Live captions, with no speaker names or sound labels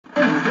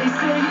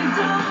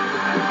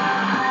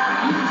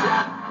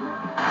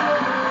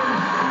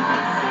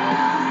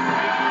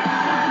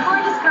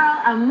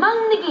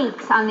Among the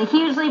Geeks on the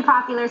hugely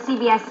popular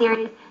CBS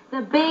series,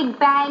 The Big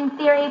Bang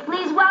Theory.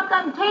 Please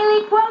welcome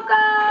Kaley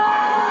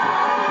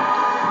Cuoco!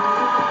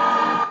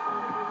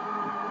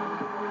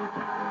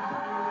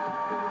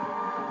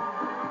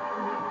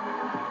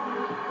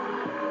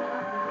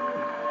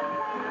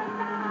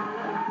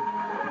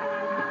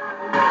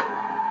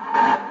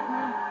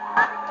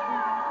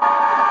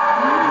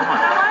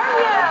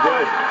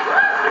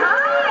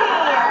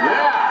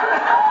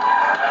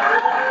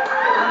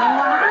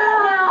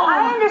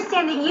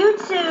 You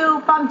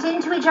two bumped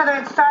into each other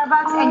at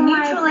Starbucks and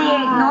mutually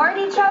ignored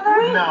each other?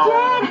 We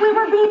did. We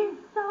were being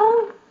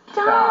so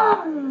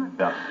dumb.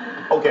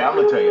 Okay, I'm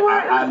going to tell you,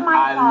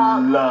 I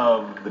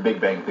love The Big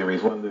Bang Theory.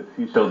 It's one of the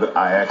few shows that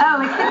I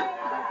actually...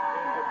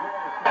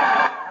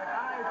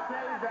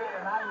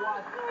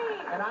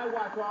 And I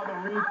watch all the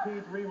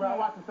repeats, I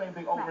watch the same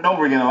thing over and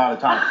over again a lot of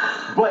times.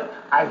 But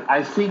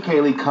I see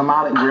Kaley come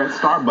out, and we're at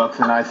Starbucks,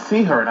 and I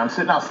see her, and I'm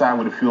sitting outside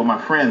with a few of my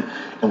friends,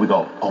 and we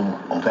go,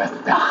 oh, that's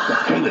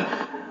Kaley.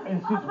 And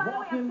she's by the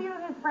way, a few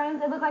of his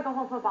friends, it looked like a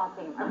whole football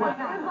team. It was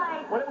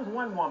like... Well, there was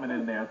one woman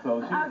in there,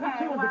 so she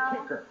was the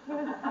kicker. She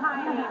was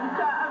tiny,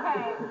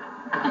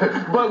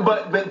 so,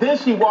 But then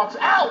she walks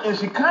out, and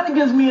she kind of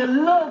gives me a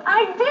look.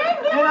 I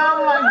did give And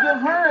I'm like,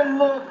 give her a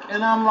look,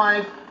 and I'm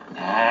like,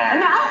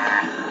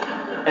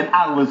 And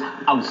I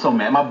was so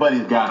mad. My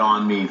buddies got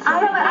on me. So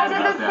I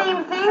did the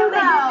same thing,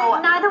 though.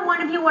 Neither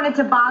one of you wanted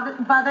to bother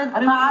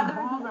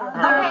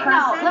Okay,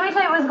 no, let me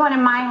tell you what was going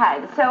in my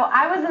head. So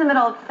I was in the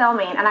middle of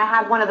filming, and I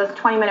had one of those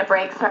 20-minute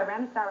breaks, so I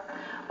ran to Starbucks.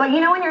 But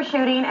you know when you're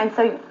shooting, and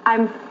so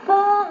I'm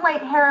full,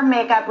 like, hair and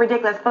makeup,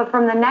 ridiculous, but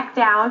from the neck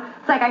down,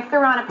 it's like I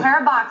threw on a pair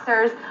of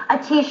boxers, a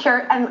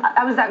T-shirt, and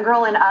I was that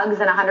girl in Uggs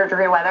in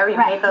 100-degree weather. You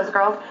hate those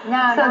girls?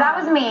 No, so that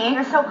was me.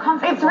 You're so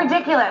comfortable. It's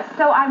ridiculous.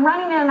 So I'm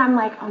running in, and I'm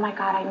like, oh, my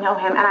God, I know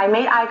him. And I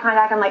made eye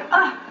contact. I'm like,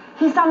 ugh.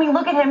 He saw me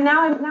look at him.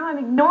 Now I'm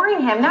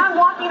ignoring him. Now I'm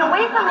walking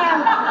away from him.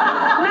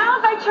 Now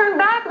if I turn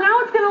back,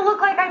 now it's going to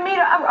look like I made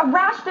a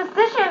rash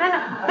decision. And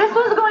this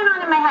was going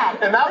on in my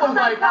head. And that was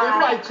like, if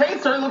I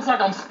chase her, it looks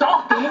like I'm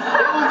stalking. It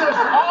was just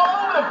all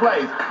over the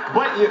place.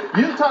 But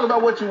you talk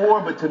about what you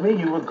wore, but to me,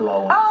 you were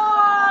glowing. Oh,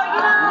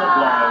 you were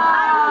glowing.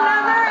 I'll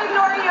never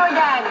ignore you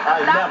again.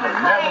 Never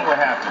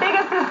would happen.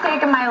 Biggest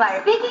mistake in my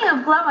life. Speaking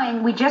of glowing,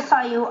 we just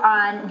saw you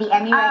on the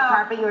Emmy red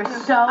carpet. You were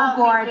so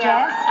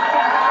gorgeous.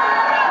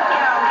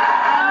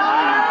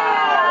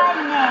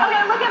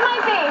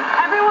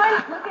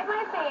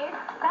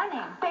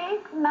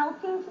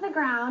 Melting to the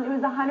ground. It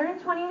was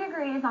 120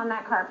 degrees on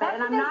that carpet,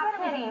 and I'm not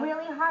kidding. It was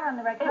really hot on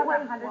the red carpet,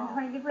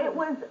 120 degrees. It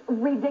was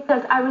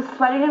ridiculous. I was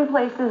sweating in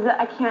places that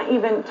I can't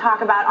even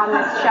talk about on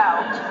this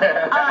show.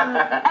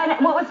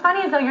 And what was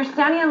funny is, though, you're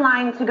standing in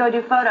line to go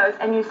do photos,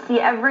 and you see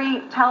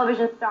every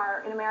television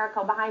star in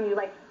America behind you,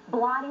 like,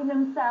 blotting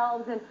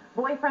themselves, and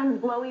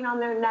boyfriends blowing on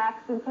their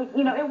necks, and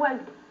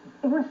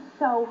it was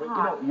so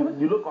hot.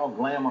 You look all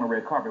glam on a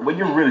red carpet. Well,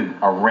 you're really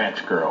a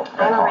ranch girl.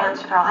 I'm a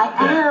ranch girl. I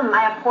am. I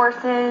have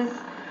horses.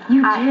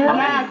 You do?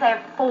 Yes, I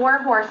have 4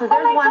 horses.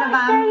 There's one of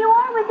them. There you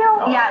are with your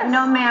horse. Yeah,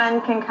 no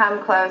man can come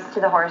close to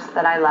the horse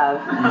that I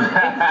love.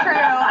 It's true.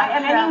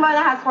 And anyone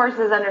that has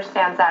horses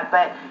understands that.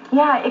 But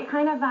yeah, it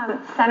kind of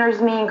centers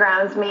me and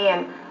grounds me,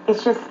 and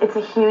it's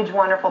a huge,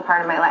 wonderful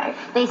part of my life.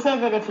 They say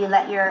that if you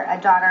let your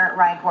daughter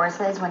ride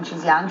horses when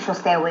she's young, she'll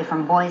stay away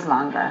from boys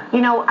longer.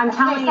 You know, I'm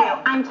telling you,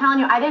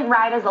 I didn't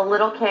ride as a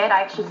little kid. I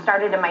actually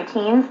started in my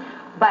teens,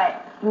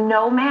 but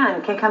no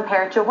man can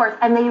compare it to a horse.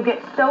 And then you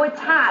get so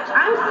attached.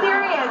 I'm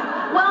serious.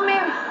 Well,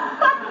 maybe,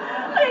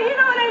 you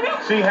know what I mean?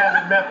 She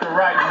hasn't met the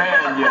right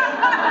man yet.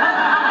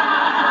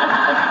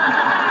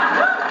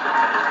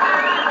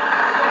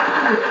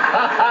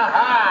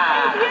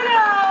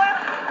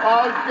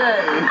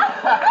 Okay.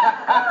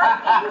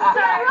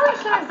 I really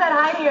should have said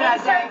hi to you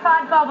that day. Insert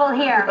thought bubble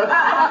here.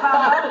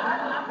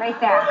 Right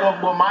there.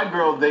 Well, my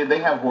girls, they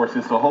have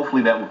horses, so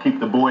hopefully that will keep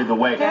the boys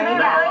away.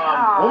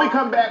 Now, when we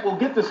come back, we'll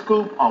get the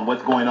scoop on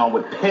what's going on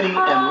with Penny and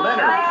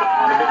Leonard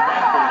on The Big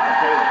Bang Theory.